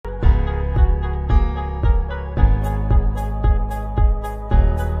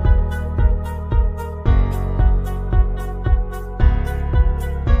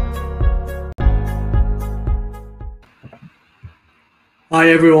Hi,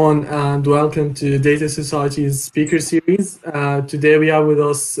 everyone, and welcome to Data Society's speaker series. Today, we have with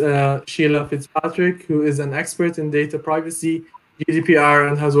us Sheila Fitzpatrick, who is an expert in data privacy, GDPR,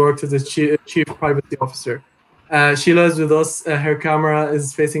 and has worked as a chief privacy officer. Sheila is with us. Her camera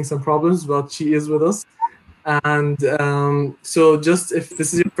is facing some problems, but she is with us. And so just if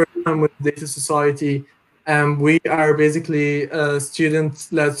this is your first time with Data Society, we are basically a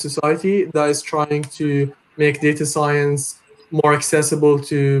student-led society that is trying to make data science more accessible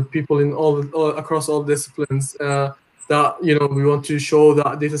to people in all across all disciplines. That we want to show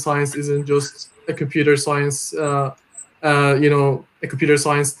that data science isn't just a computer science, a computer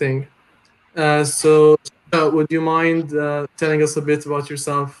science thing. So, would you mind telling us a bit about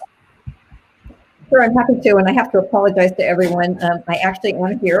yourself? Sure, I'm happy to, and I have to apologize to everyone. I actually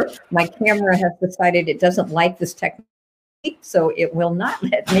am here. My camera has decided it doesn't like this technology, so it will not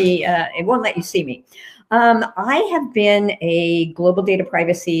let me, it won't let you see me. I have been a global data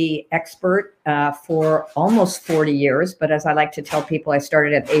privacy expert for almost 40 years, but as I like to tell people, I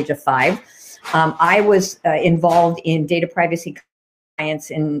started at the age of 5. I was involved in data privacy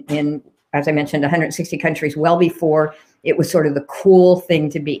science in, as I mentioned, 160 countries well before it was sort of the cool thing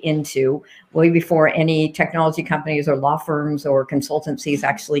to be into, way before any technology companies or law firms or consultancies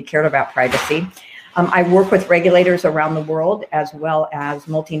actually cared about privacy. I work with regulators around the world as well as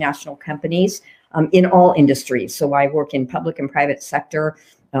multinational companies in all industries. So I work in public and private sector,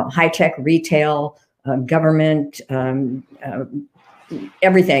 high-tech, retail, government,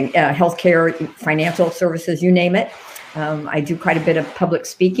 everything, healthcare, financial services, you name it. I do quite a bit of public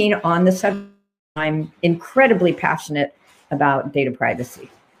speaking on the subject. I'm incredibly passionate about data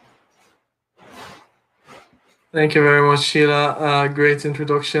privacy. Thank you very much, Sheila. Great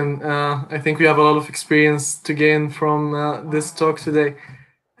introduction. I think we have a lot of experience to gain from this talk today.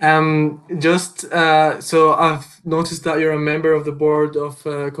 So I've noticed that you're a member of the board of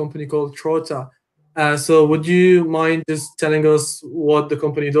a company called Trota. So would you mind just telling us what the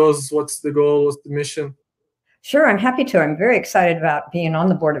company does? What's the goal? What's the mission? Sure, I'm happy to. I'm very excited about being on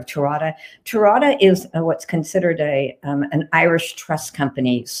the board of Trota. Trota is what's considered an Irish trust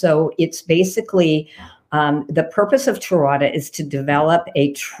company. So it's basically the purpose of Trota is to develop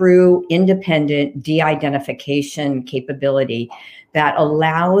a true independent de-identification capability that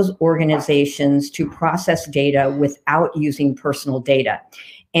allows organizations to process data without using personal data.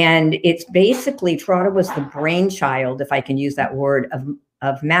 And it's basically, Trota was the brainchild, if I can use that word,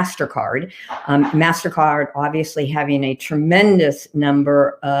 of MasterCard. MasterCard obviously having a tremendous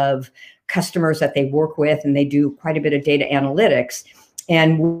number of customers that they work with, and they do quite a bit of data analytics.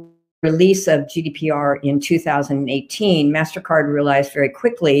 And release of GDPR in 2018, MasterCard realized very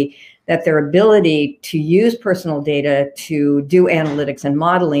quickly that their ability to use personal data to do analytics and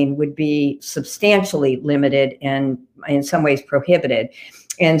modeling would be substantially limited and in some ways prohibited.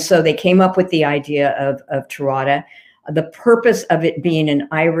 And so they came up with the idea of Trota. The purpose of it being an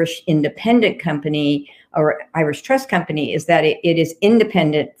Irish independent company or Irish trust company is that it is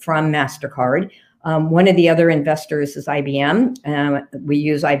independent from MasterCard. One of the other investors is IBM. We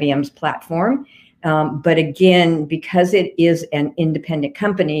use IBM's platform. But again, because it is an independent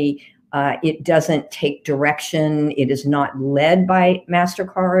company, it doesn't take direction. It is not led by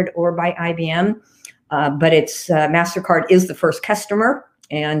MasterCard or by IBM. But MasterCard is the first customer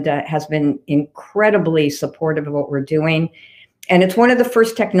and has been incredibly supportive of what we're doing. And it's one of the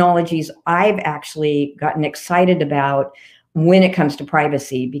first technologies I've actually gotten excited about when it comes to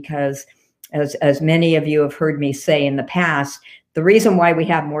privacy, because as many of you have heard me say in the past, the reason why we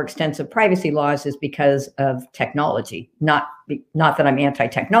have more extensive privacy laws is because of technology. Not that I'm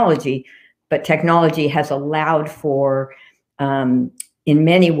anti-technology, but technology has allowed for, in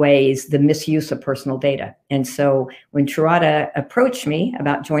many ways, the misuse of personal data. And so when Trota approached me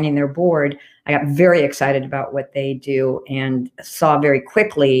about joining their board, I got very excited about what they do and saw very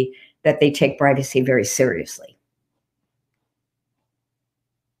quickly that they take privacy very seriously.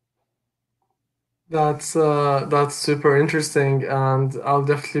 That's super interesting, and I'll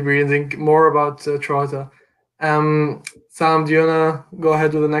definitely be reading more about Trota. Sam, do you wanna go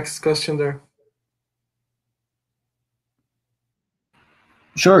ahead with the next question there?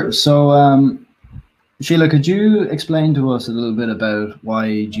 Sure. So, Sheila, could you explain to us a little bit about why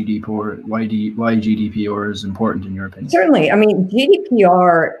GDPR is important in your opinion? Certainly. I mean,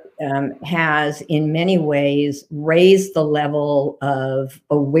 GDPR has in many ways raised the level of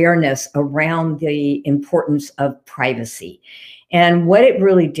awareness around the importance of privacy. And what it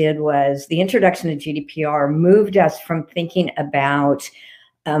really did was the introduction of GDPR moved us from thinking about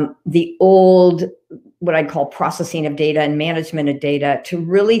the old, what I'd call processing of data and management of data, to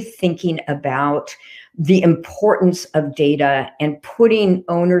really thinking about the importance of data and putting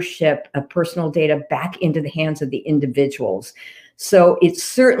ownership of personal data back into the hands of the individuals. So it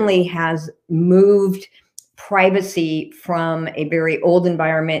certainly has moved privacy from a very old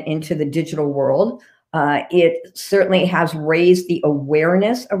environment into the digital world. It certainly has raised the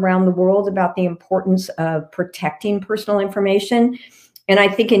awareness around the world about the importance of protecting personal information. And I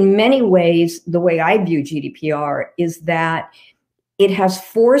think in many ways, the way I view GDPR is that it has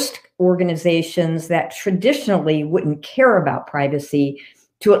forced organizations that traditionally wouldn't care about privacy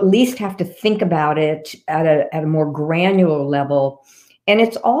to at least have to think about it at a more granular level. And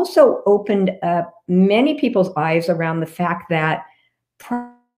it's also opened up many people's eyes around the fact that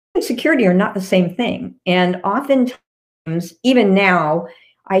privacy and security are not the same thing. And oftentimes, even now,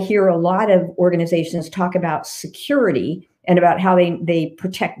 I hear a lot of organizations talk about security and about how they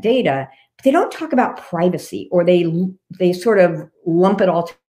protect data, but they don't talk about privacy, or they sort of lump it all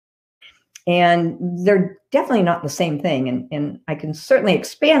together. And they're definitely not the same thing. And I can certainly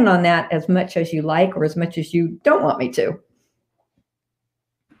expand on that as much as you like, or as much as you don't want me to.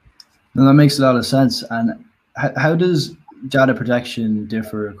 No, that makes a lot of sense. And how does data protection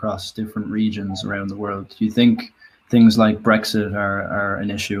differ across different regions around the world? Do you think things like Brexit are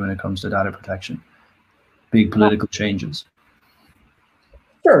an issue when it comes to data protection? Big political changes?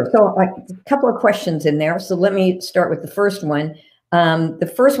 Sure. So a couple of questions in there. So let me start with the first one.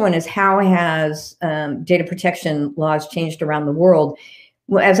 The first one is, how has data protection laws changed around the world?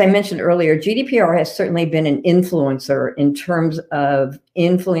 Well, as I mentioned earlier, GDPR has certainly been an influencer in terms of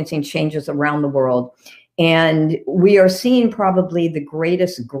influencing changes around the world. And we are seeing probably the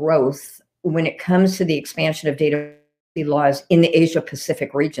greatest growth when it comes to the expansion of data laws in the Asia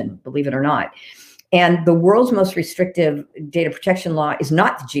Pacific region, believe it or not. And the world's most restrictive data protection law is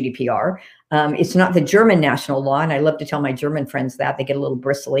not the GDPR. It's not the German national law. And I love to tell my German friends that. They get a little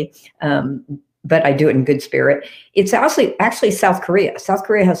bristly, but I do it in good spirit. It's actually South Korea. South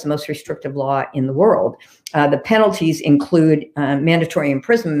Korea has the most restrictive law in the world. The penalties include mandatory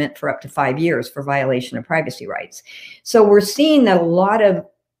imprisonment for up to 5 years for violation of privacy rights. So we're seeing that a lot of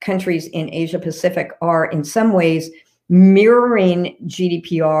countries in Asia Pacific are in some ways mirroring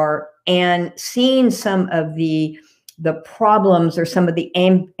GDPR and seeing some of the problems or some of the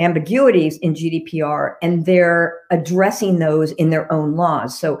ambiguities in GDPR, and they're addressing those in their own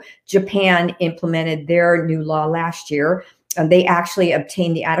laws. So Japan implemented their new law last year, and they actually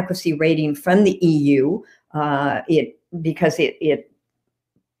obtained the adequacy rating from the EU because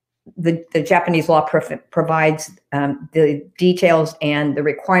the Japanese law provides the details and the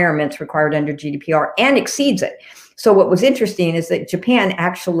requirements required under GDPR and exceeds it. So what was interesting is that Japan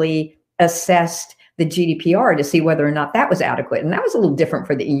actually assessed the GDPR to see whether or not that was adequate. And that was a little different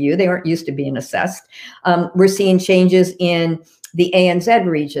for the EU. They aren't used to being assessed. We're seeing changes in the ANZ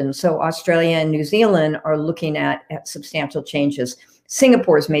region. So Australia and New Zealand are looking at substantial changes.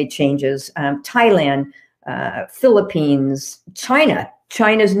 Singapore's made changes. Thailand, Philippines,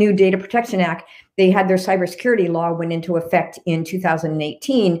 China's new Data Protection Act. They had their cybersecurity law went into effect in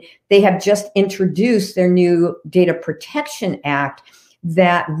 2018. They have just introduced their new Data Protection Act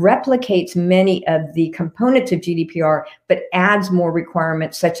that replicates many of the components of GDPR, but adds more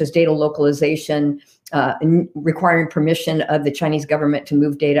requirements such as data localization, requiring permission of the Chinese government to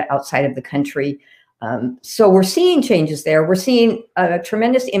move data outside of the country. So we're seeing changes there. We're seeing a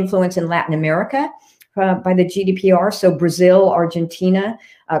tremendous influence in Latin America by the GDPR. So Brazil, Argentina,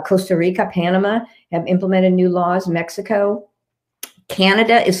 Costa Rica, Panama have implemented new laws. Mexico,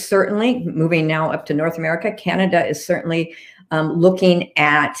 Canada is certainly moving now up to North America. Canada is certainly looking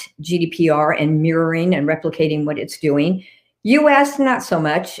at GDPR and mirroring and replicating what it's doing. US, not so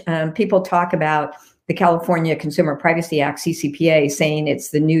much. People talk about the California Consumer Privacy Act, CCPA, saying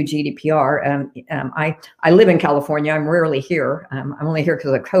it's the new GDPR. I live in California. I'm rarely here. I'm only here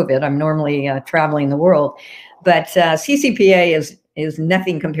because of COVID. I'm normally traveling the world. But CCPA is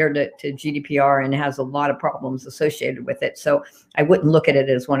nothing compared to GDPR and has a lot of problems associated with it. So I wouldn't look at it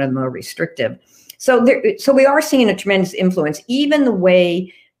as one of the more restrictive. So we are seeing a tremendous influence. Even the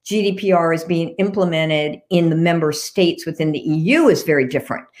way GDPR is being implemented in the member states within the EU is very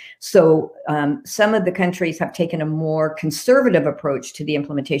different. So some of the countries have taken a more conservative approach to the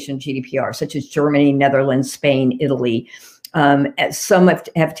implementation of GDPR, such as Germany, Netherlands, Spain, Italy. Some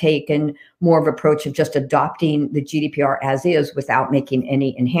have taken more of an approach of just adopting the GDPR as is without making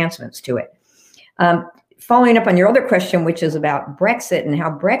any enhancements to it. Following up on your other question, which is about Brexit and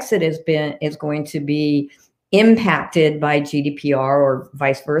how Brexit is going to be impacted by GDPR or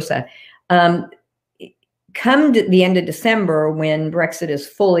vice versa. Come to the end of December, when Brexit is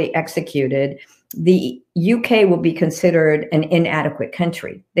fully executed, the UK will be considered an inadequate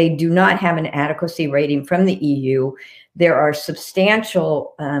country. They do not have an adequacy rating from the EU. There are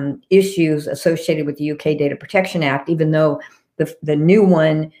substantial issues associated with the UK Data Protection Act, even though the new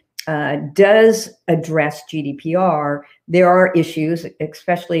one does address GDPR. There are issues,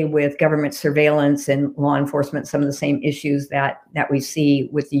 especially with government surveillance and law enforcement, some of the same issues that we see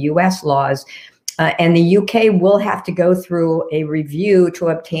with the US laws. And the UK will have to go through a review to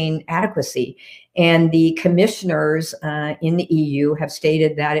obtain adequacy. And the commissioners in the EU have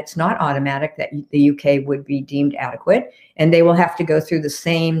stated that it's not automatic that the UK would be deemed adequate, and they will have to go through the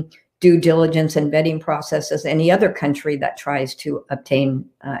same due diligence and vetting process as any other country that tries to obtain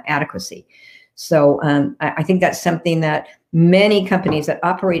adequacy. So I think that's something that many companies that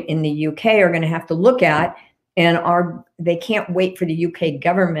operate in the UK are going to have to look at, and they can't wait for the UK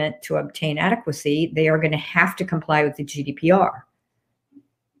government to obtain adequacy. They are going to have to comply with the GDPR.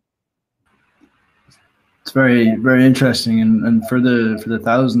 It's very, very interesting. And for the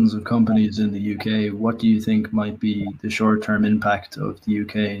thousands of companies in the UK, what do you think might be the short-term impact of the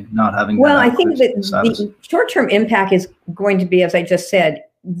UK not having? Well, I think that the short-term impact is going to be, as I just said,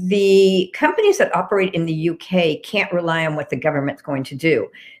 the companies that operate in the UK can't rely on what the government's going to do.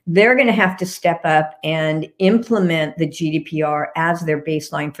 They're going to have to step up and implement the GDPR as their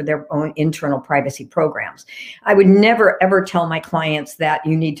baseline for their own internal privacy programs. I would never, ever tell my clients that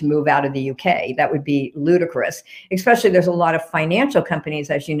you need to move out of the UK. That would be ludicrous. Especially there's a lot of financial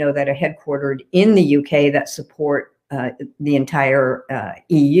companies, as you know, that are headquartered in the UK that support the entire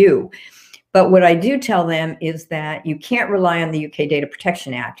EU. But what I do tell them is that you can't rely on the UK Data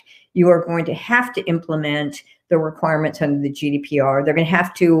Protection Act. You are going to have to implement the requirements under the GDPR. They're going to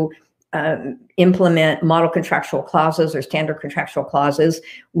have to implement model contractual clauses or standard contractual clauses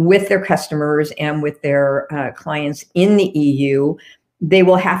with their customers and with their clients in the EU. They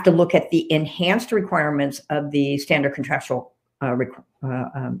will have to look at the enhanced requirements of the standard contractual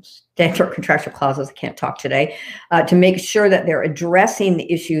clauses, I can't talk today, to make sure that they're addressing the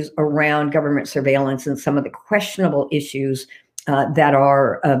issues around government surveillance and some of the questionable issues that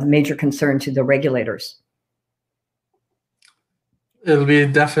are of major concern to the regulators. It'll be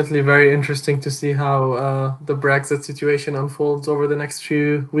definitely very interesting to see how the Brexit situation unfolds over the next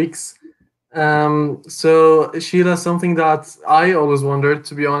few weeks. So Sheila, something that I always wondered,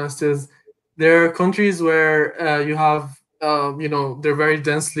 to be honest, is there are countries where you have they're very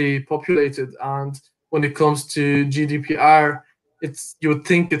densely populated, and when it comes to GDPR, you would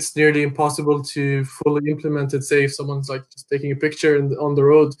think it's nearly impossible to fully implement it. Say if someone's like just taking a picture on the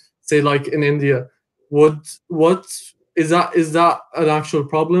road, say like in India, what is that an actual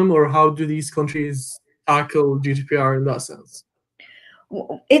problem, or how do these countries tackle GDPR in that sense?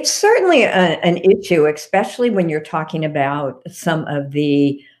 It's certainly an issue, especially when you're talking about some of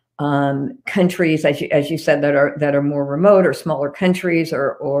the countries, as you said, that are more remote or smaller countries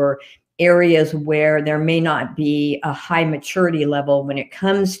or areas where there may not be a high maturity level when it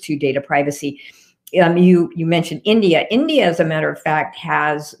comes to data privacy. You mentioned India. India, as a matter of fact,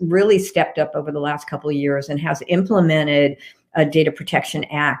 has really stepped up over the last couple of years and has implemented a Data Protection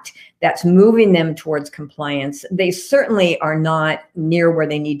Act that's moving them towards compliance. They certainly are not near where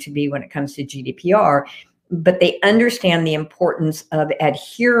they need to be when it comes to GDPR, but they understand the importance of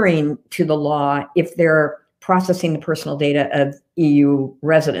adhering to the law if they're processing the personal data of EU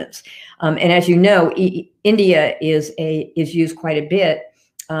residents. And as you know, India is used quite a bit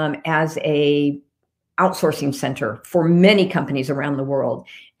as a outsourcing center for many companies around the world.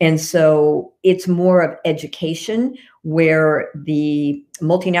 And so it's more of education, where the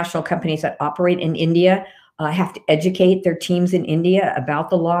multinational companies that operate in India have to educate their teams in India about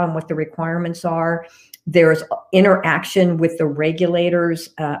the law and what the requirements are. There's interaction with the regulators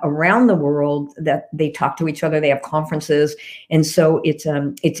around the world, that they talk to each other. They have conferences, and so it's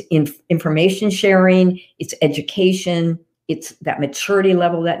information sharing, it's education, it's that maturity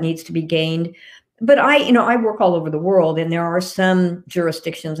level that needs to be gained. But I work all over the world, and there are some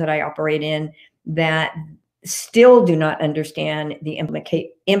jurisdictions that I operate in that still do not understand the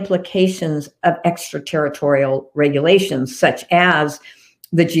implications of extraterritorial regulations, such as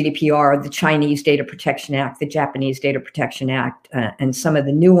the GDPR, the Chinese Data Protection Act, the Japanese Data Protection Act, and some of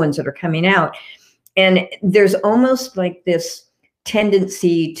the new ones that are coming out. And there's almost like this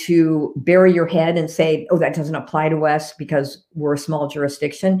tendency to bury your head and say, oh, that doesn't apply to us because we're a small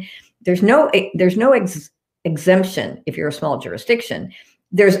jurisdiction. There's no exemption if you're a small jurisdiction.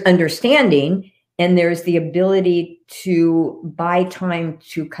 There's understanding, and there's the ability to buy time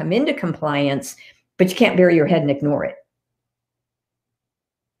to come into compliance, but you can't bury your head and ignore it.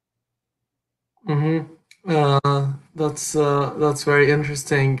 That's very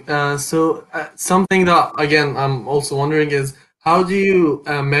interesting. Something that again I'm also wondering is how do you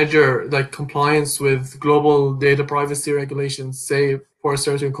measure like compliance with global data privacy regulations, say for a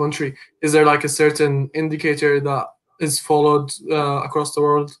certain country? Is there like a certain indicator that is followed across the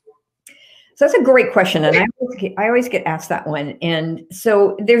world? So that's a great question, and I always get asked that one. And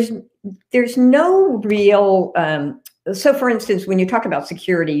so there's no real. So, for instance, when you talk about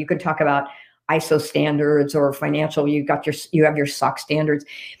security, you could talk about ISO standards or financial. You have your SOC standards.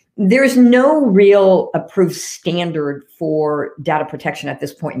 There's no real approved standard for data protection at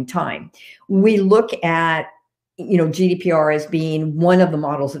this point in time. We look at GDPR as being one of the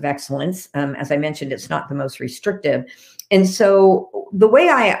models of excellence. As I mentioned, it's not the most restrictive, and so the way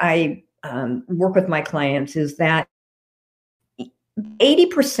I work with my clients is that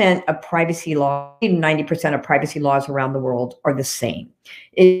 80% of privacy law, 90% of privacy laws around the world are the same.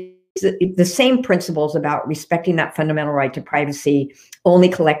 It's the same principles about respecting that fundamental right to privacy, only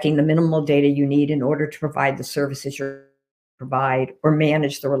collecting the minimal data you need in order to provide the services you provide or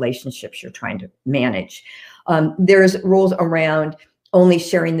manage the relationships you're trying to manage. There's rules around only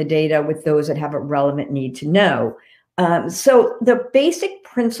sharing the data with those that have a relevant need to know. So the basic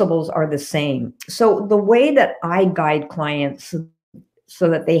principles are the same. So the way that I guide clients so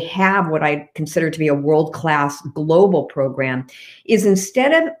that they have what I consider to be a world-class global program is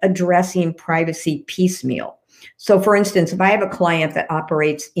instead of addressing privacy piecemeal. So for instance, if I have a client that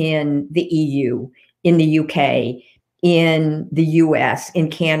operates in the EU, in the UK, in the US, in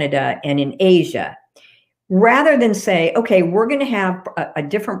Canada, and in Asia, rather than say, okay, we're going to have a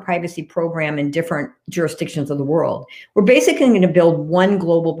different privacy program in different jurisdictions of the world, we're basically going to build one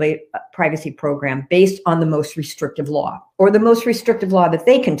global privacy program based on the most restrictive law or the most restrictive law that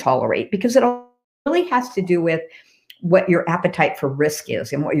they can tolerate, because it really has to do with what your appetite for risk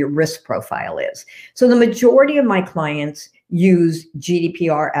is and what your risk profile is. So the majority of my clients use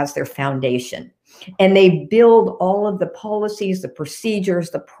GDPR as their foundation. And they build all of the policies, the procedures,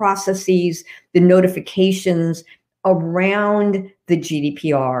 the processes, the notifications around the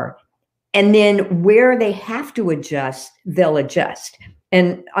GDPR. And then where they have to adjust, they'll adjust.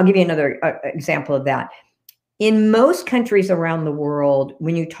 And I'll give you another example of that. In most countries around the world,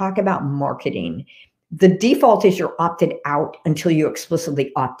 when you talk about marketing, the default is you're opted out until you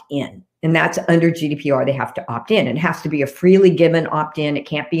explicitly opt in. And that's under GDPR, they have to opt in. It has to be a freely given opt-in. It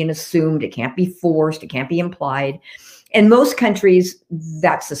can't be an assumed, it can't be forced, it can't be implied. In most countries,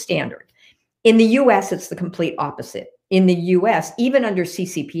 that's the standard. In the US, it's the complete opposite. In the US, even under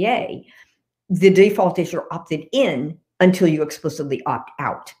CCPA, the default is you're opted in until you explicitly opt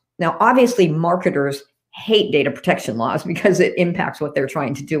out. Now, obviously, marketers hate data protection laws because it impacts what they're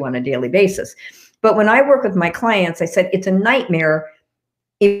trying to do on a daily basis. But when I work with my clients, I said, it's a nightmare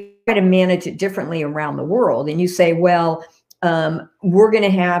if you try to manage it differently around the world. And you say, well, we're going to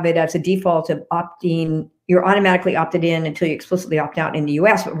have it as a default of opting, you're automatically opted in until you explicitly opt out in the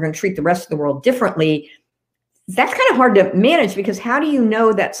US, but we're going to treat the rest of the world differently. That's kind of hard to manage, because how do you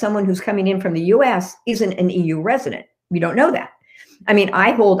know that someone who's coming in from the US isn't an EU resident? We don't know that. I mean,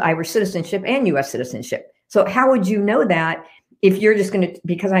 I hold Irish citizenship and US citizenship. So how would you know that if you're just going to,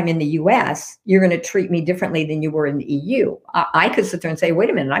 because I'm in the US, you're going to treat me differently than you were in the EU? I could sit there and say,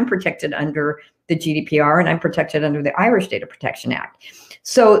 wait a minute, I'm protected under the GDPR and I'm protected under the Irish Data Protection Act.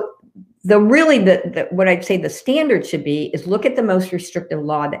 So what I'd say the standard should be is look at the most restrictive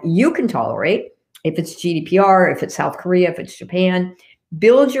law that you can tolerate. If it's GDPR, if it's South Korea, if it's Japan,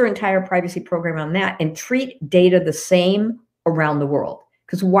 build your entire privacy program on that and treat data the same around the world.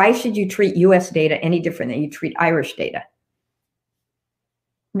 Because why should you treat US data any different than you treat Irish data?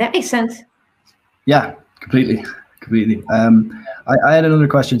 That makes sense. Yeah, completely. I had another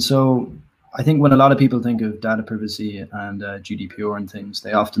question. So I think when a lot of people think of data privacy and GDPR and things,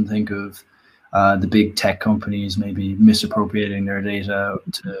 they often think of the big tech companies maybe misappropriating their data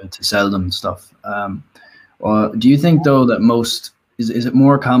to sell them stuff. Do you think, though, that is it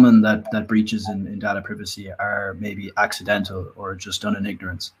more common that breaches in data privacy are maybe accidental or just done in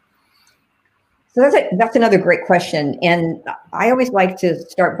ignorance? So that's another great question. And I always like to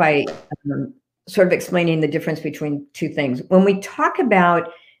start by sort of explaining the difference between two things. When we talk about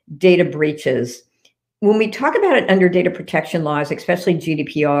data breaches, when we talk about it under data protection laws, especially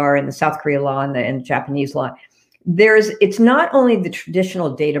GDPR and the South Korea law and the Japanese law, it's not only the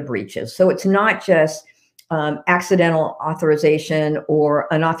traditional data breaches. So it's not just accidental authorization or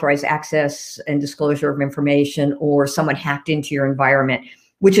unauthorized access and disclosure of information, or someone hacked into your environment,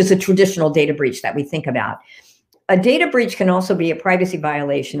 which is a traditional data breach that we think about. A data breach can also be a privacy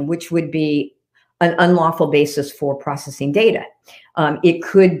violation, which would be an unlawful basis for processing data. It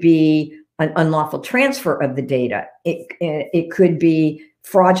could be an unlawful transfer of the data. It could be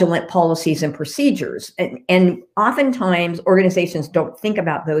fraudulent policies and procedures. And oftentimes organizations don't think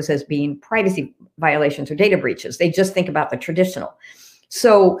about those as being privacy violations or data breaches. They just think about the traditional.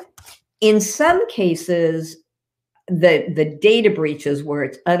 So in some cases, the data breaches where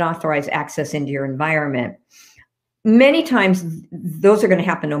it's unauthorized access into your environment, many times those are going to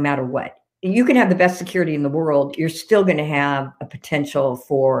happen no matter what. You can have the best security in the world, you're still going to have a potential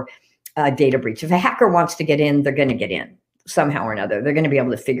for a data breach. If a hacker wants to get in, they're going to get in somehow or another. They're going to be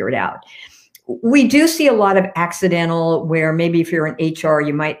able to figure it out. We do see a lot of accidental where maybe if you're in HR,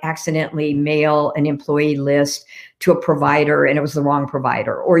 you might accidentally mail an employee list to a provider and it was the wrong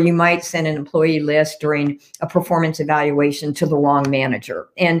provider, or you might send an employee list during a performance evaluation to the wrong manager.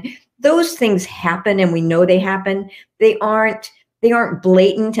 And those things happen, and we know they happen. They aren't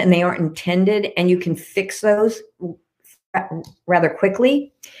blatant and they aren't intended, and you can fix those rather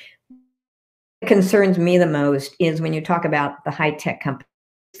quickly. What concerns me the most is when you talk about the high-tech companies,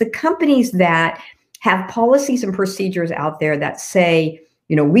 the companies that have policies and procedures out there that say,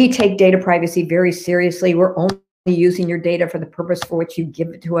 we take data privacy very seriously. We're only using your data for the purpose for which you give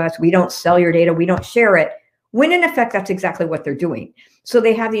it to us. We don't sell your data. We don't share it. When in effect, that's exactly what they're doing. So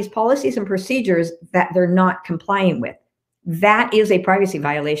they have these policies and procedures that they're not complying with. That is a privacy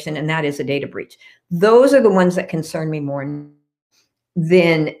violation, and that is a data breach. Those are the ones that concern me more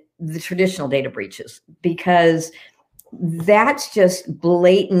than the traditional data breaches, because that's just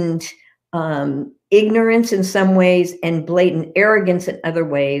blatant ignorance in some ways and blatant arrogance in other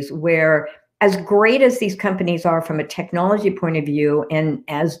ways, where as great as these companies are from a technology point of view, and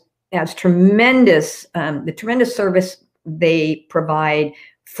as tremendous, the tremendous service they provide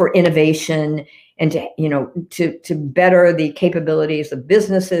for innovation and to better the capabilities of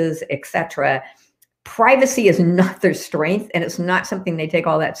businesses, et cetera, privacy is not their strength, and it's not something they take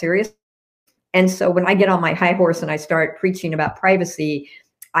all that serious. And so when I get on my high horse and I start preaching about privacy,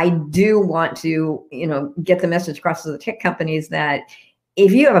 I do want to, get the message across to the tech companies that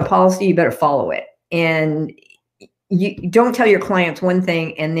if you have a policy, you better follow it. And you don't tell your clients one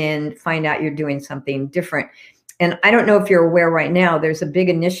thing and then find out you're doing something different. And I don't know if you're aware right now, there's a big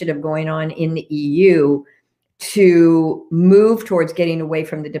initiative going on in the EU to move towards getting away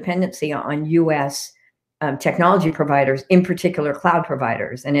from the dependency on US technology providers, in particular cloud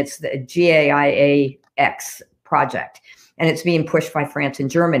providers. And it's the GAIA-X project. And it's being pushed by France and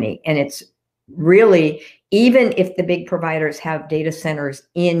Germany. And it's really, even if the big providers have data centers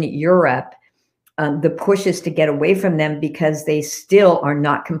in Europe, the push is to get away from them because they still are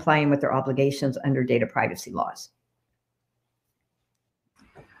not complying with their obligations under data privacy laws.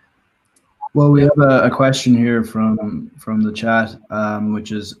 Well, we have a question here from the chat,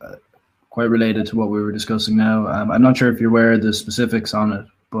 which is quite related to what we were discussing now. I'm not sure if you're aware of the specifics on it,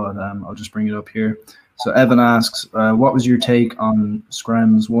 but I'll just bring it up here. So Evan asks, what was your take on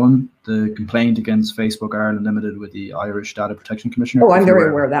Schrems 1, the complaint against Facebook Ireland Limited with the Irish Data Protection Commissioner? Oh, I'm very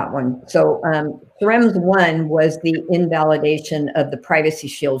aware of that one. So Schrems 1 was the invalidation of the Privacy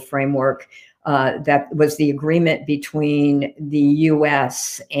Shield framework. That was the agreement between the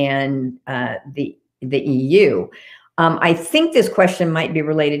US and the EU. I think this question might be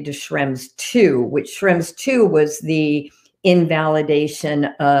related to Schrems 2, which Schrems 2 was the invalidation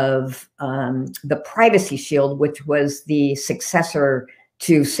of the Privacy Shield, which was the successor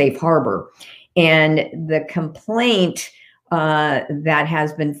to Safe Harbor. And the complaint that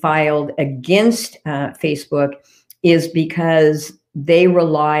has been filed against Facebook is because they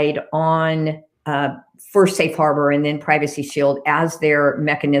relied on first Safe Harbor and then Privacy Shield as their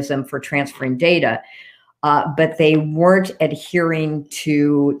mechanism for transferring data. But they weren't adhering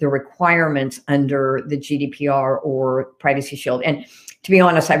to the requirements under the GDPR or Privacy Shield. And to be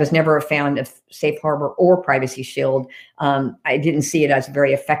honest, I was never a fan of Safe Harbor or Privacy Shield. I didn't see it as a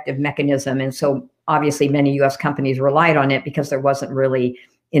very effective mechanism. And so obviously many US companies relied on it because there wasn't really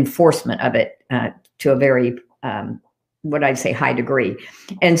enforcement of it to a very, what I'd say, high degree.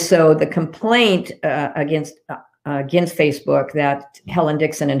 And so the complaint against Facebook that Helen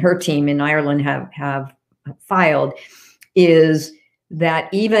Dixon and her team in Ireland have filed is that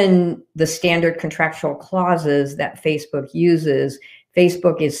even the standard contractual clauses that Facebook uses,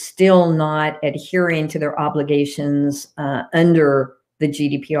 Facebook is still not adhering to their obligations under the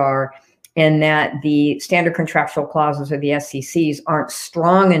GDPR, and that the standard contractual clauses or the SCCs aren't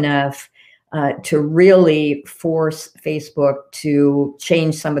strong enough to really force Facebook to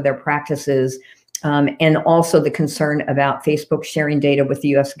change some of their practices, and also the concern about Facebook sharing data with the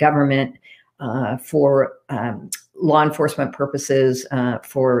US government for law enforcement purposes,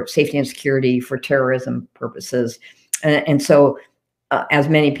 for safety and security, for terrorism purposes. And so as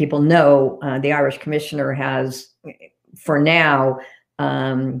many people know, the Irish Commissioner has, for now,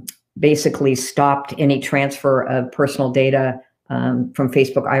 basically stopped any transfer of personal data from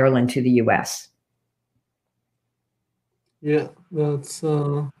Facebook Ireland to the US. Yeah,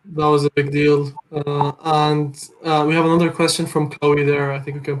 that was a big deal. And we have another question from Chloe there. I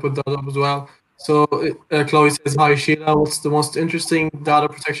think we can put that up as well. So Chloe says, hi, Sheila, what's the most interesting data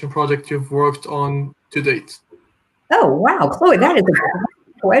protection project you've worked on to date? Oh, wow, Chloe, that is a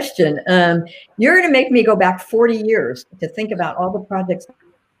great question. You're going to make me go back 40 years to think about all the projects.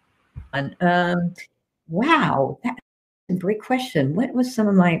 Wow, that's a great question. What was some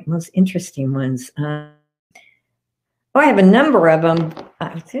of my most interesting ones? I have a number of them.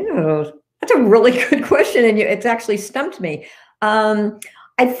 That's a really good question, and it's actually stumped me.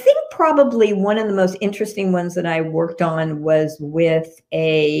 I think probably one of the most interesting ones that I worked on was with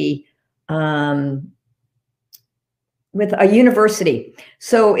a university.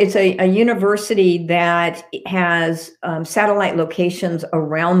 So it's a university that has satellite locations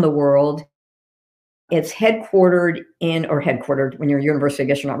around the world. It's headquartered when you're a university, I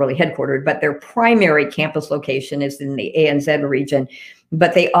guess you're not really headquartered, but their primary campus location is in the ANZ region.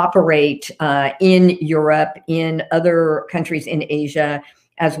 But they operate in Europe, in other countries in Asia,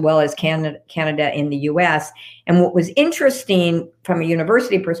 as well as Canada in the US. And what was interesting from a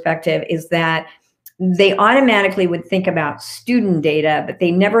university perspective is that they automatically would think about student data, but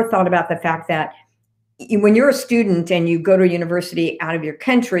they never thought about the fact that when you're a student and you go to a university out of your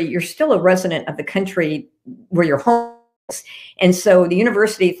country, you're still a resident of the country where your home is. And so the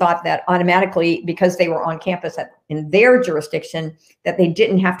university thought that automatically, because they were on campus in their jurisdiction, that they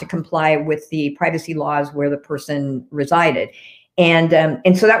didn't have to comply with the privacy laws where the person resided. And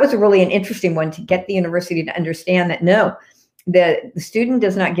so that was really an interesting one to get the university to understand that no, the student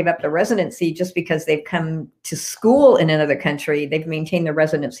does not give up the residency just because they've come to school in another country. They've maintained their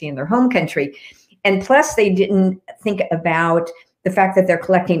residency in their home country. And plus, they didn't think about the fact that they're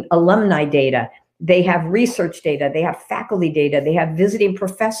collecting alumni data. They have research data. They have faculty data. They have visiting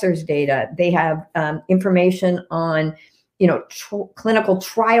professors data. They have information on, clinical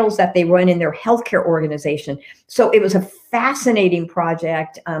trials that they run in their healthcare organization. So it was a fascinating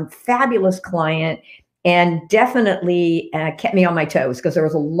project, fabulous client, and definitely kept me on my toes because there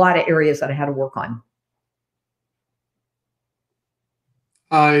was a lot of areas that I had to work on.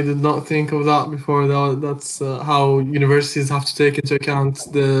 I did not think of that before. That's how universities have to take into account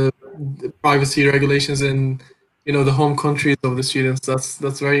the privacy regulations in, the home countries of the students.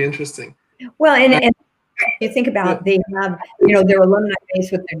 That's very interesting. Well, and you think about, they have, their alumni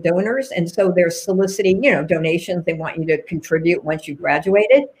base with their donors, and so they're soliciting, donations. They want you to contribute once you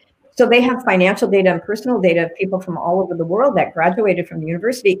graduated. So they have financial data and personal data of people from all over the world that graduated from the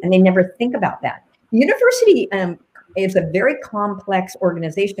university, and they never think about that. University is a very complex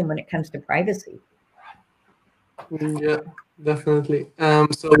organization when it comes to privacy. Yeah, definitely.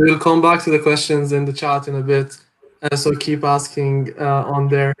 So we'll come back to the questions in the chat in a bit. So keep asking on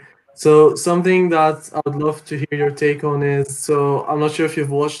there. So something that I would love to hear your take on is, so I'm not sure if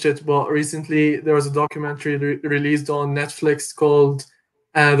you've watched it, but recently there was a documentary released on Netflix called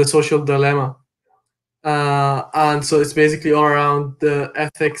The Social Dilemma. And so it's basically all around the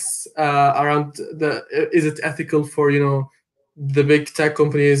ethics, around is it ethical for, the big tech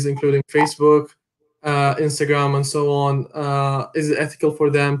companies, including Facebook, Instagram, and so on. Is it ethical for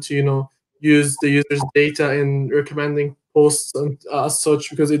them to, use the user's data in recommending posts and as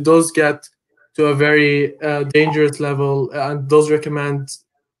such, because it does get to a very dangerous level and does recommend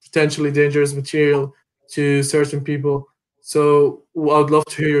potentially dangerous material to certain people. So I would love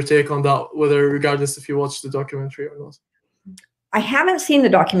to hear your take on that, whether regardless if you watched the documentary or not. I haven't seen the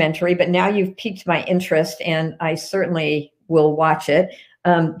documentary, but now you've piqued my interest, and I certainly will watch it.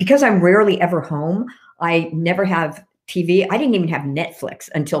 Because I'm rarely ever home, I never have TV. I didn't even have Netflix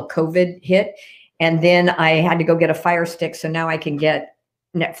until COVID hit. And then I had to go get a Fire Stick. So now I can get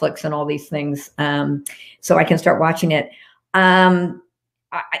Netflix and all these things. So I can start watching it. I'm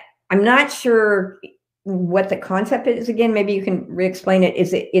not sure what the concept is. Again, maybe you can re-explain it.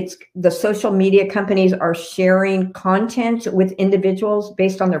 It's the social media companies are sharing content with individuals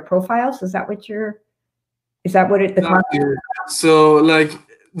based on their profiles? Is that what the concept is? So like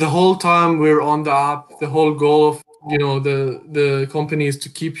the whole time we're on the app, the whole goal of the company is to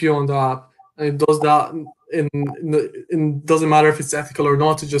keep you on the app, and it does that in doesn't matter if it's ethical or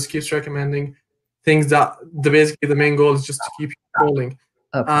not. It just keeps recommending things that basically the main goal is just to keep you scrolling.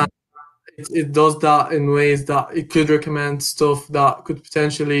 Okay. It does that in ways that it could recommend stuff that could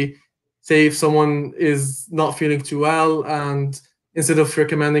potentially, say, if someone is not feeling too well, and instead of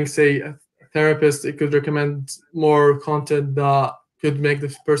recommending, say, a therapist, it could recommend more content that could make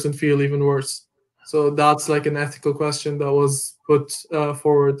the person feel even worse. So that's like an ethical question that was put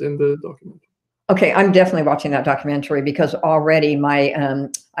forward in the document. Okay, I'm definitely watching that documentary because already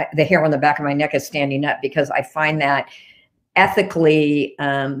the hair on the back of my neck is standing up because I find that ethically,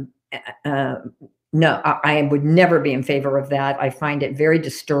 no, I would never be in favor of that. I find it very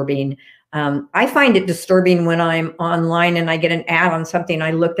disturbing. I find it disturbing when I'm online and I get an ad on something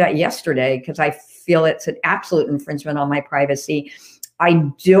I looked at yesterday because I feel it's an absolute infringement on my privacy.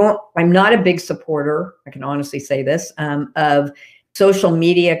 I'm not a big supporter, I can honestly say this, of social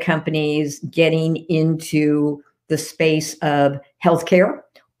media companies getting into the space of healthcare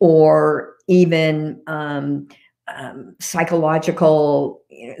or even psychological,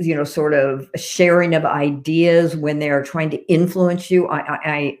 sort of sharing of ideas when they're trying to influence you.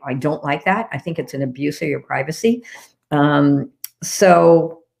 I don't like that. I think it's an abuse of your privacy.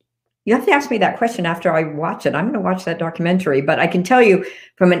 So you have to ask me that question after I watch it. I'm going to watch that documentary, but I can tell you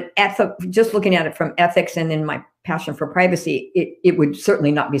from just looking at it from ethics and in my passion for privacy, it would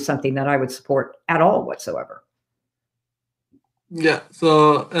certainly not be something that I would support at all whatsoever. Yeah,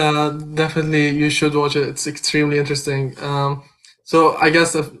 so definitely you should watch it. It's extremely interesting. So I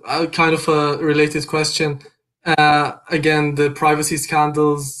guess a kind of a related question. Again, the privacy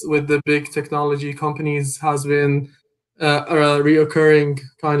scandals with the big technology companies has been a reoccurring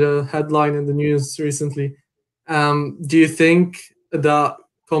kind of headline in the news recently. Do you think that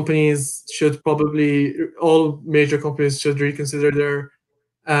companies should all major companies should reconsider their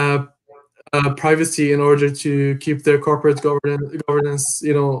privacy in order to keep their corporate governance,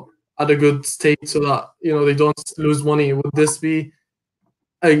 at a good state so that, they don't lose money? Would this be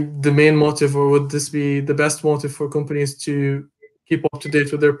the main motive, or would this be the best motive for companies to keep up to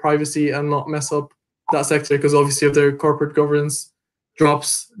date with their privacy and not mess up that sector? Because obviously if their corporate governance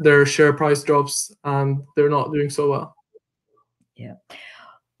drops, their share price drops and they're not doing so well. Yeah.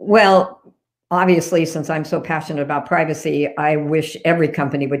 Well, obviously, since I'm so passionate about privacy, I wish every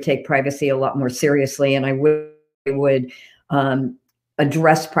company would take privacy a lot more seriously, and I would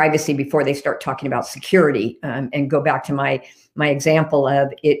address privacy before they start talking about security. And go back to my example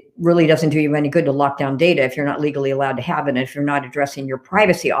of, it really doesn't do you any good to lock down data if you're not legally allowed to have it. And if you're not addressing your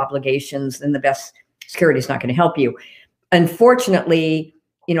privacy obligations, then the best security is not going to help you. Unfortunately,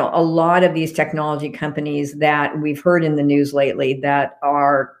 a lot of these technology companies that we've heard in the news lately that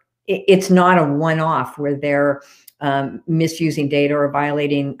it's not a one-off where they're misusing data or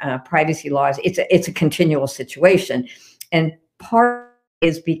violating privacy laws. It's a continual situation. And part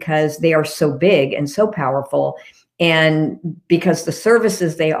is because they are so big and so powerful, and because the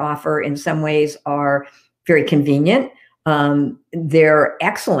services they offer in some ways are very convenient. They're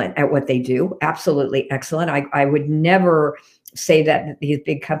excellent at what they do, absolutely excellent. I would never say that these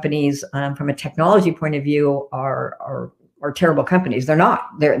big companies, from a technology point of view, are terrible companies. They're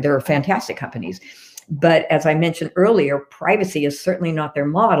not. They're fantastic companies. But as I mentioned earlier, privacy is certainly not their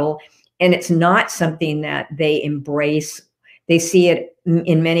model, and it's not something that they embrace. They see it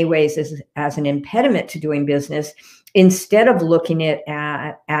in many ways as an impediment to doing business, instead of looking at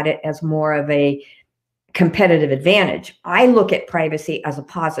it as more of a competitive advantage. I look at privacy as a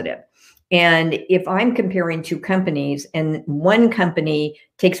positive. And if I'm comparing two companies, and one company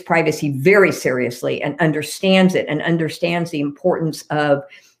takes privacy very seriously and understands it and understands the importance of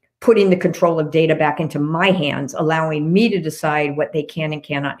putting the control of data back into my hands, allowing me to decide what they can and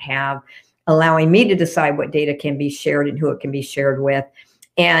cannot have, allowing me to decide what data can be shared and who it can be shared with.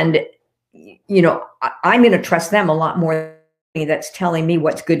 And, I'm going to trust them a lot more than that's telling me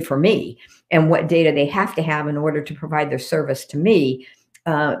what's good for me and what data they have to have in order to provide their service to me.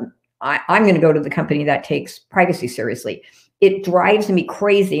 I'm going to go to the company that takes privacy seriously. It drives me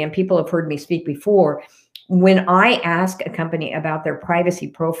crazy, and people have heard me speak before, when I ask a company about their privacy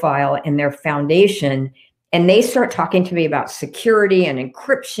profile and their foundation, and they start talking to me about security and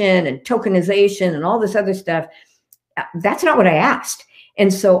encryption and tokenization and all this other stuff. That's not what I asked.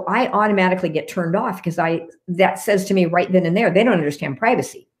 And so I automatically get turned off, because that says to me right then and there, they don't understand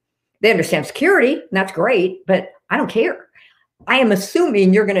privacy. They understand security, and that's great, but I don't care. I am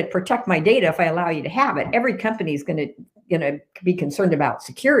assuming you're going to protect my data if I allow you to have it. Every company is going to be concerned about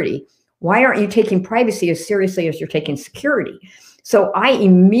security. Why aren't you taking privacy as seriously as you're taking security? So I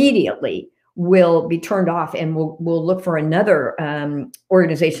immediately will be turned off, and we'll look for another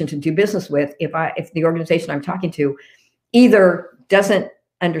organization to do business with if the organization I'm talking to either doesn't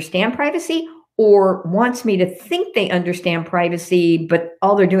understand privacy or wants me to think they understand privacy, but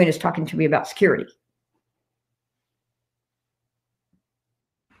all they're doing is talking to me about security.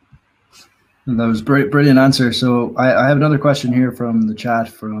 That was brilliant answer. So I have another question here from the chat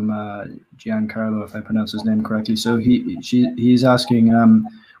from Giancarlo, if I pronounce his name correctly. So he's asking,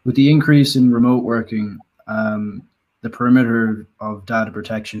 with the increase in remote working, the perimeter of data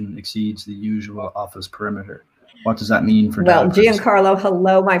protection exceeds the usual office perimeter. What does that mean for data protection? Giancarlo,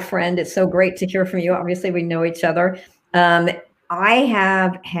 hello, my friend. It's so great to hear from you. Obviously, we know each other. I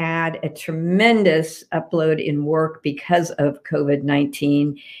have had a tremendous upload in work because of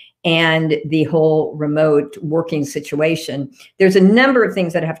COVID-19 and the whole remote working situation. There's a number of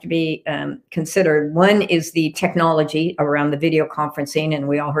things that have to be considered. One is the technology around the video conferencing, and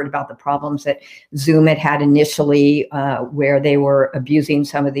we all heard about the problems that Zoom had initially, where they were abusing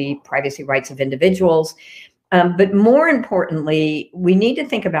some of the privacy rights of individuals. But more importantly, we need to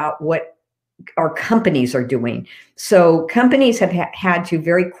think about what our companies are doing. So companies have had to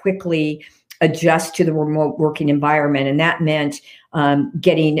very quickly adjust to the remote working environment. And that meant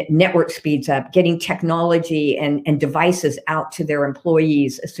getting network speeds up, getting technology and devices out to their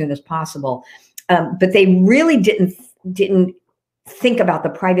employees as soon as possible. But they really didn't think about the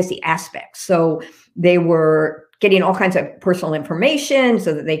privacy aspects. So they were getting all kinds of personal information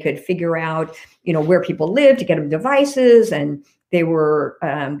so that they could figure out, where people live to get them devices. And they were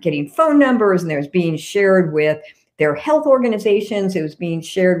getting phone numbers, and they was being shared with their health organizations. It was being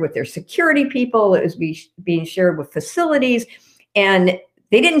shared with their security people. It was being shared with facilities. And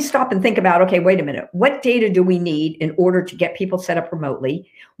they didn't stop and think about, okay, wait a minute, what data do we need in order to get people set up remotely?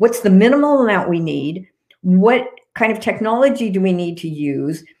 What's the minimal amount we need? What kind of technology do we need to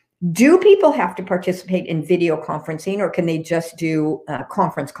use? Do people have to participate in video conferencing, or can they just do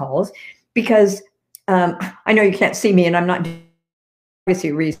conference calls? Because I know you can't see me, and I'm not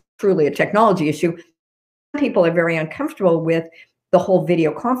obviously truly a technology issue. People are very uncomfortable with the whole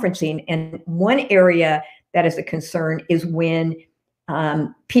video conferencing. And one area that is a concern is when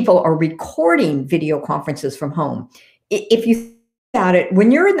people are recording video conferences from home. If you think about it,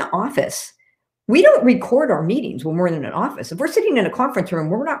 when you're in the office, we don't record our meetings when we're in an office. If we're sitting in a conference room,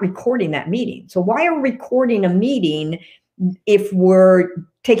 we're not recording that meeting. So why are we recording a meeting if we're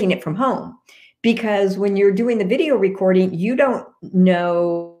taking it from home? Because when you're doing the video recording, you don't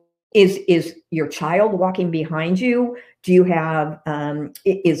know, is your child walking behind you? Do you have,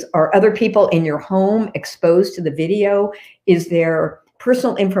 are other people in your home exposed to the video? Is there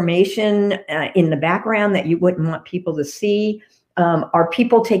personal information in the background that you wouldn't want people to see? Are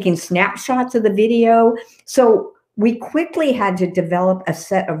people taking snapshots of the video? So we quickly had to develop a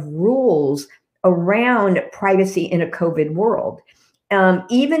set of rules around privacy in a COVID world.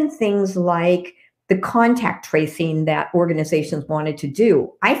 Even things like the contact tracing that organizations wanted to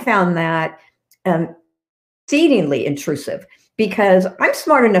do. I found that exceedingly intrusive, because I'm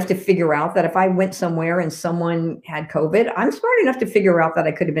smart enough to figure out that if I went somewhere and someone had COVID, I'm smart enough to figure out that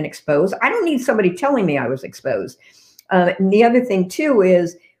I could have been exposed. I don't need somebody telling me I was exposed. And the other thing too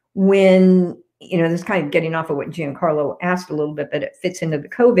is when, this kind of getting off of what Giancarlo asked a little bit, but it fits into the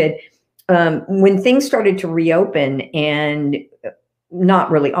COVID, when things started to reopen, and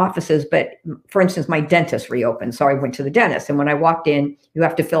not really offices, but for instance, my dentist reopened. So I went to the dentist, and when I walked in, you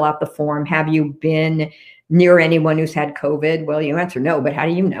have to fill out the form. Have you been near anyone who's had COVID? Well, you answer no, but how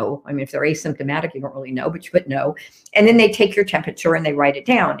do you know? I mean, if they're asymptomatic, you don't really know, but you would know. And then they take your temperature and they write it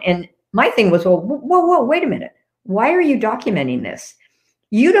down. And my thing was, well, whoa, wait a minute. Why are you documenting this?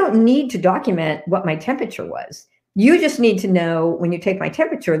 You don't need to document what my temperature was. You just need to know when you take my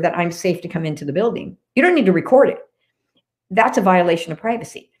temperature that I'm safe to come into the building. You don't need to record it. That's a violation of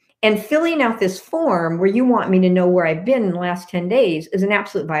privacy. And filling out this form where you want me to know where I've been in the last 10 days is an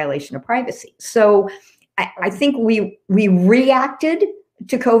absolute violation of privacy. So I think we reacted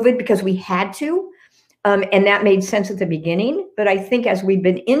to COVID because we had to, and that made sense at the beginning. But I think as we've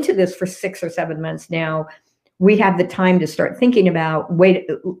been into this for 6 or 7 months now, we have the time to start thinking about, wait,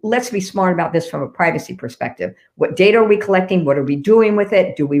 let's be smart about this from a privacy perspective. What data are we collecting? What are we doing with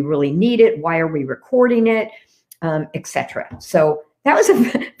it? Do we really need it? Why are we recording it? Etc. So that was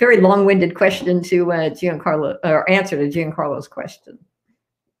a very long-winded question to Giancarlo, or answer to Giancarlo's question.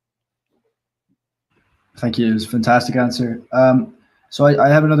 Thank you. It was a fantastic answer. So I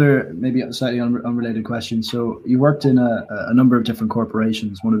have another, maybe slightly unrelated question. So you worked in a number of different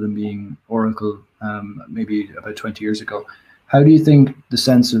corporations, one of them being Oracle, maybe about 20 years ago. How do you think the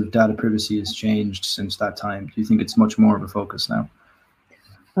sense of data privacy has changed since that time? Do you think it's much more of a focus now?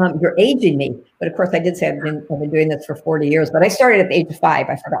 You're aging me, but of course I did say I've been doing this for 40 years, but I started at the age of 5.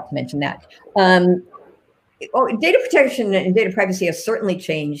 I forgot to mention that. Data protection and data privacy has certainly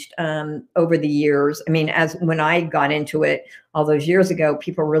changed over the years. I mean, when I got into it all those years ago,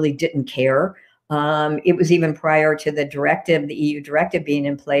 people really didn't care. It was even prior to the directive, the EU directive being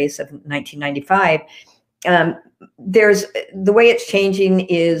in place of 1995. The way it's changing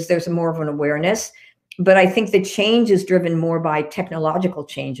is there's more of an awareness, but I think the change is driven more by technological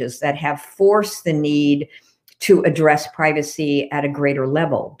changes that have forced the need to address privacy at a greater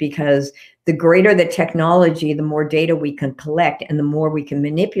level, because the greater the technology, the more data we can collect and the more we can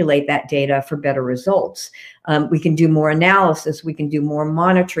manipulate that data for better results. We can do more analysis, we can do more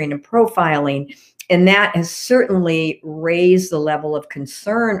monitoring and profiling, and that has certainly raised the level of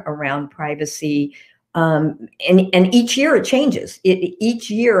concern around privacy. And each year it changes.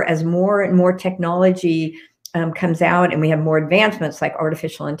 Each year, as more and more technology comes out and we have more advancements like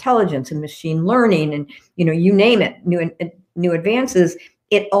artificial intelligence and machine learning and, you name it, new advances,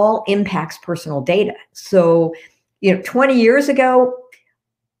 it all impacts personal data. So, 20 years ago,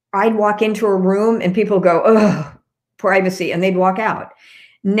 I'd walk into a room and people go, "Oh, privacy," and they'd walk out.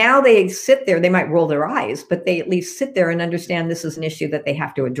 Now they sit there, they might roll their eyes, but they at least sit there and understand this is an issue that they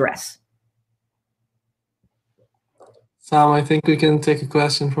have to address. Sam, I think we can take a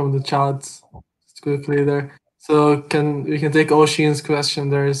question from the chat just quickly there. So we can take Ocean's question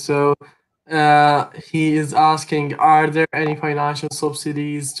there. So he is asking, are there any financial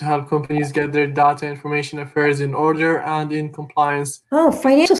subsidies to help companies get their data information affairs in order and in compliance? Oh,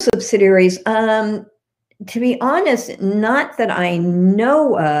 financial subsidiaries. To be honest, not that I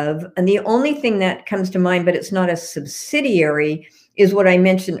know of. And the only thing that comes to mind, but it's not a subsidiary, is what I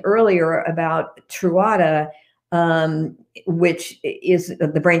mentioned earlier about Truada, which is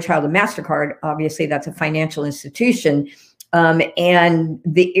the brainchild of MasterCard. Obviously, that's a financial institution. And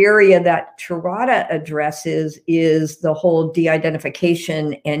the area that Truada addresses is the whole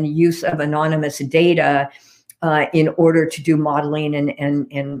de-identification and use of anonymous data in order to do modeling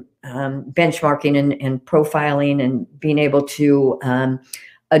and benchmarking and profiling and being able to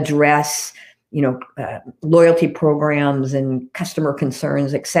address loyalty programs and customer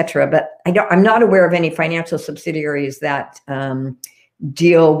concerns, et cetera. But I'm not aware of any financial subsidiaries that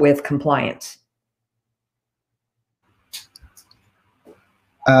deal with compliance.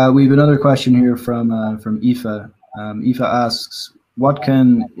 We have another question here from Aoife. Aoife asks, what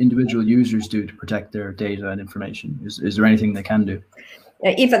can individual users do to protect their data and information? Is there anything they can do?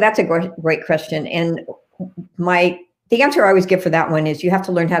 Aoife, that's a great question. And the answer I always give for that one is you have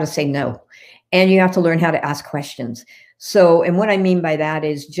to learn how to say no. And you have to learn how to ask questions. So, and what I mean by that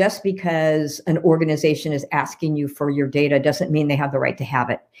is just because an organization is asking you for your data doesn't mean they have the right to have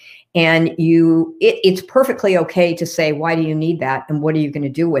it. And it's perfectly okay to say, why do you need that? And what are you going to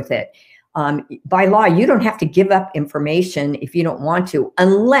do with it? By law, you don't have to give up information if you don't want to,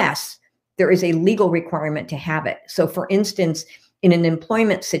 unless there is a legal requirement to have it. So for instance, in an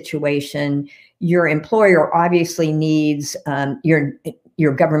employment situation, your employer obviously needs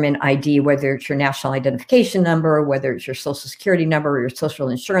your government ID, whether it's your national identification number, whether it's your social security number or your social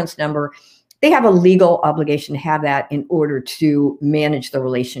insurance number. They have a legal obligation to have that in order to manage the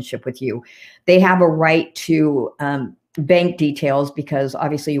relationship with you. They have a right to bank details because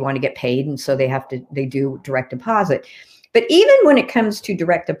obviously you want to get paid, and so they do direct deposit. But even when it comes to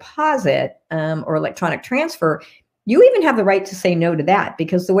direct deposit or electronic transfer, you even have the right to say no to that,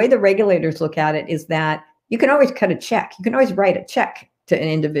 because the way the regulators look at it is that you can always cut a check. You can always write a check to an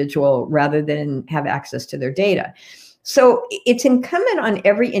individual rather than have access to their data. So it's incumbent on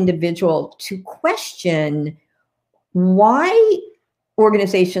every individual to question why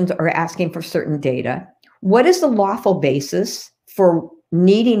organizations are asking for certain data. What is the lawful basis for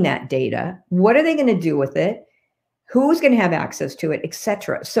needing that data? What are they going to do with it? Who's going to have access to it, et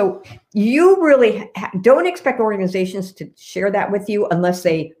cetera? So you really don't expect organizations to share that with you unless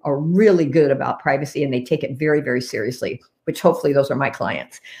they are really good about privacy and they take it very, very seriously, which hopefully those are my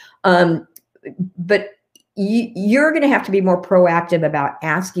clients. But you're going to have to be more proactive about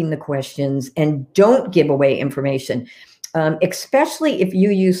asking the questions and don't give away information, especially if you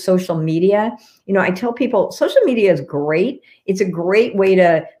use social media. I tell people social media is great. It's a great way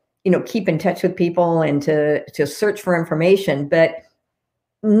to keep in touch with people and to search for information, but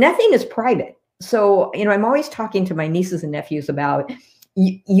nothing is private. So, I'm always talking to my nieces and nephews about,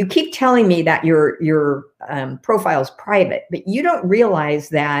 you keep telling me that your profile is private, but you don't realize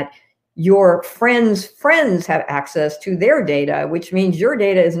that your friends' friends have access to their data, which means your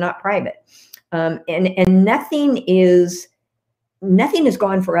data is not private. And nothing is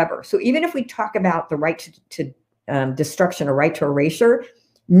gone forever. So even if we talk about the right to destruction or right to erasure,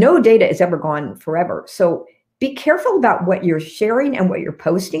 no data is ever gone forever. So be careful about what you're sharing and what you're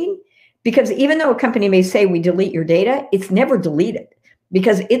posting, because even though a company may say we delete your data, it's never deleted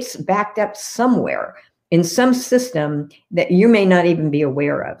because it's backed up somewhere in some system that you may not even be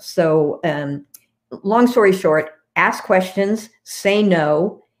aware of. So long story short, ask questions, say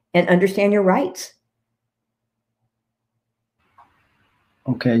no, and understand your rights.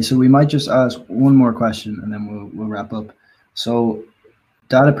 Okay, so we might just ask one more question and then we'll wrap up. So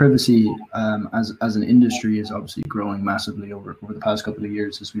data privacy as an industry is obviously growing massively over the past couple of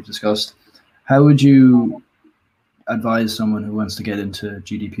years, as we've discussed. How would you advise someone who wants to get into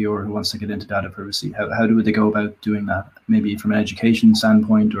GDPR or who wants to get into data privacy? How do they go about doing that? Maybe from an education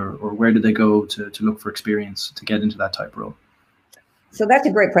standpoint, or where do they go to look for experience to get into that type of role? So that's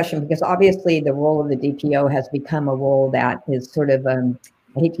a great question, because obviously the role of the DPO has become a role that is sort of, I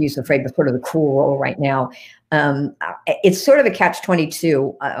hate to use the phrase, but sort of the cool role right now. It's sort of a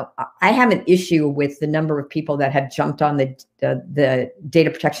catch-22. I have an issue with the number of people that have jumped on the data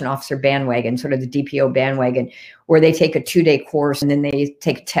protection officer bandwagon, sort of the DPO bandwagon, where they take a 2-day course and then they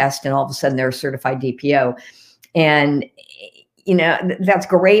take a test and all of a sudden they're a certified DPO. And, you know, that's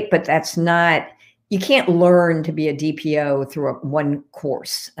great, but that's not, you can't learn to be a DPO through one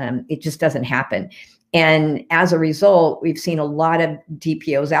course. It just doesn't happen. And as a result, we've seen a lot of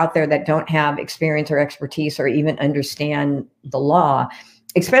DPOs out there that don't have experience or expertise or even understand the law,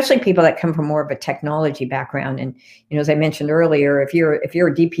 especially people that come from more of a technology background. And, you know, as I mentioned earlier, if you're a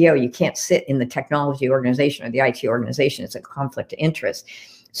DPO, you can't sit in the technology organization or the IT organization. It's a conflict of interest.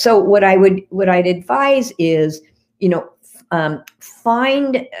 So what I'd advise is, you know,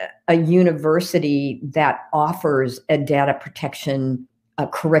 find a university that offers a data protection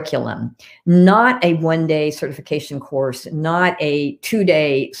curriculum, not a 1-day certification course, not a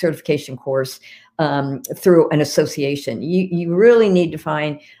 2-day certification course through an association. You really need to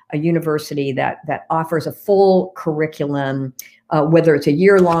find a university that offers a full curriculum, whether it's a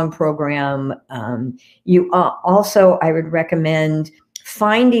year-long program. Also, I would recommend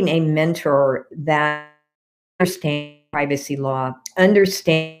finding a mentor that understands privacy law,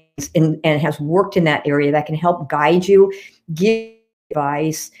 understands and has worked in that area, that can help guide you, give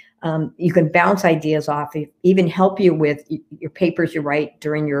advice. You can bounce ideas off, even help you with your papers you write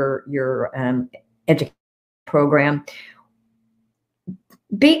during your education program.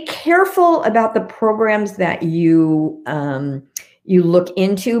 Be careful about the programs that you look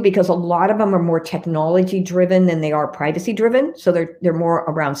into, because a lot of them are more technology driven than they are privacy driven. So they're more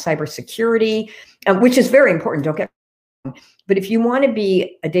around cybersecurity, which is very important. Don't get me wrong. But if you want to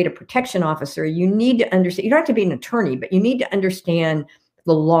be a data protection officer, you need to understand, you don't have to be an attorney, but you need to understand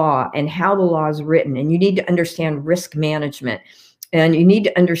the law and how the law is written. And you need to understand risk management, and you need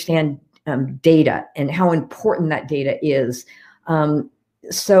to understand data and how important that data is.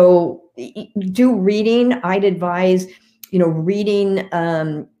 So do reading. I'd advise, you know, reading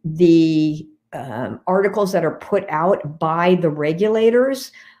the articles that are put out by the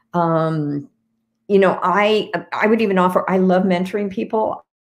regulators. You know, I would even offer, I love mentoring people.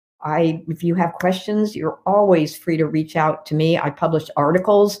 If you have questions, you're always free to reach out to me. I publish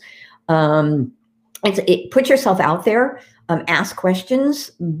articles. Put yourself out there, ask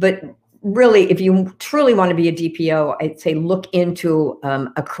questions, but really, if you truly want to be a DPO, I'd say look into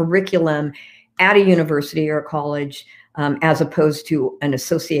a curriculum at a university or a college, as opposed to an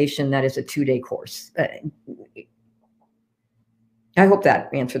association that is a 2-day course. I hope that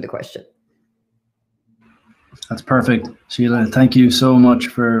answered the question. That's perfect, Sheila. Thank you so much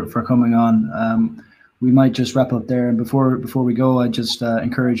for coming on. We might just wrap up there. And before we go, I just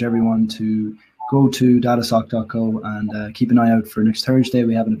encourage everyone to go to datasoc.co and keep an eye out for next Thursday.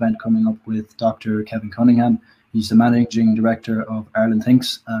 We have an event coming up with Dr. Kevin Cunningham. He's the managing director of Ireland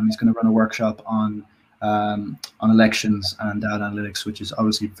Thinks. He's going to run a workshop on elections and data analytics, which is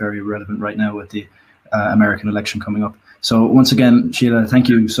obviously very relevant right now with the American election coming up. So once again, Sheila, thank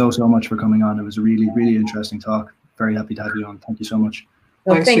you so much for coming on. It was a really, really interesting talk. Very happy to have you on. Thank you so much.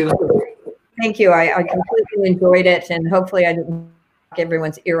 Well, thank you. Thank you. I completely enjoyed it, and hopefully I didn't knock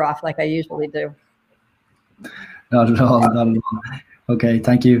everyone's ear off like I usually do. Not at all. Not at all. Okay,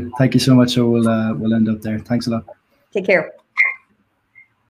 thank you. Thank you so much. So we'll end up there. Thanks a lot. Take care.